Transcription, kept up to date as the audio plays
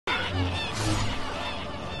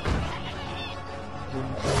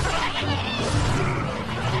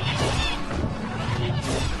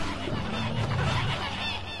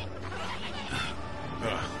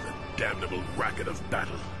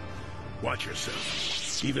battle. Watch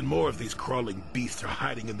yourself. Even more of these crawling beasts are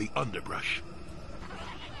hiding in the underbrush.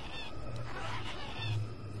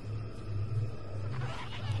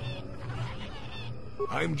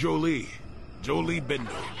 I'm Jolee. Jolee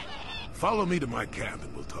Bindo. Follow me to my camp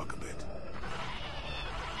and we'll talk a bit.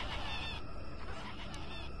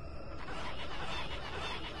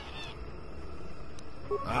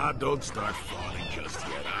 Don't start fawning just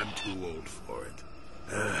yet. I'm too old for it.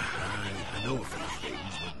 I know a few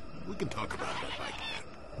things, but we can talk about that by camp.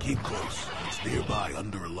 Keep close. It's nearby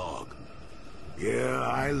under a log. Yeah,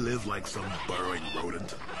 I live like some burrowing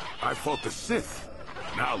rodent. I fought the Sith.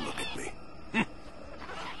 Now look at me.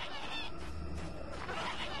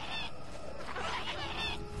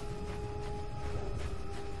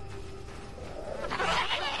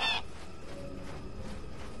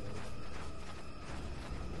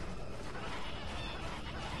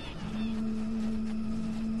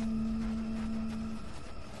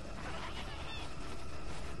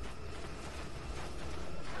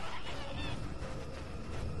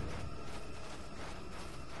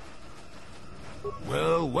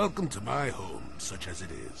 Well, welcome to my home, such as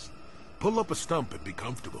it is. Pull up a stump and be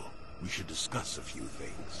comfortable. We should discuss a few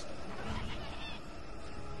things.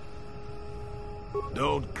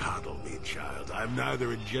 Don't coddle me, child. I'm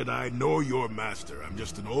neither a Jedi nor your master. I'm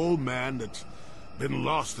just an old man that's been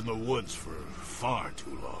lost in the woods for far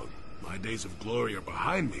too long. My days of glory are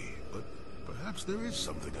behind me, but perhaps there is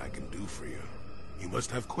something I can do for you. You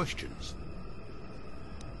must have questions.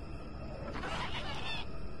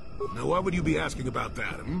 Now, why would you be asking about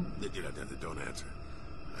that, hmm? Don't answer.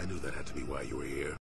 I knew that had to be why you were here.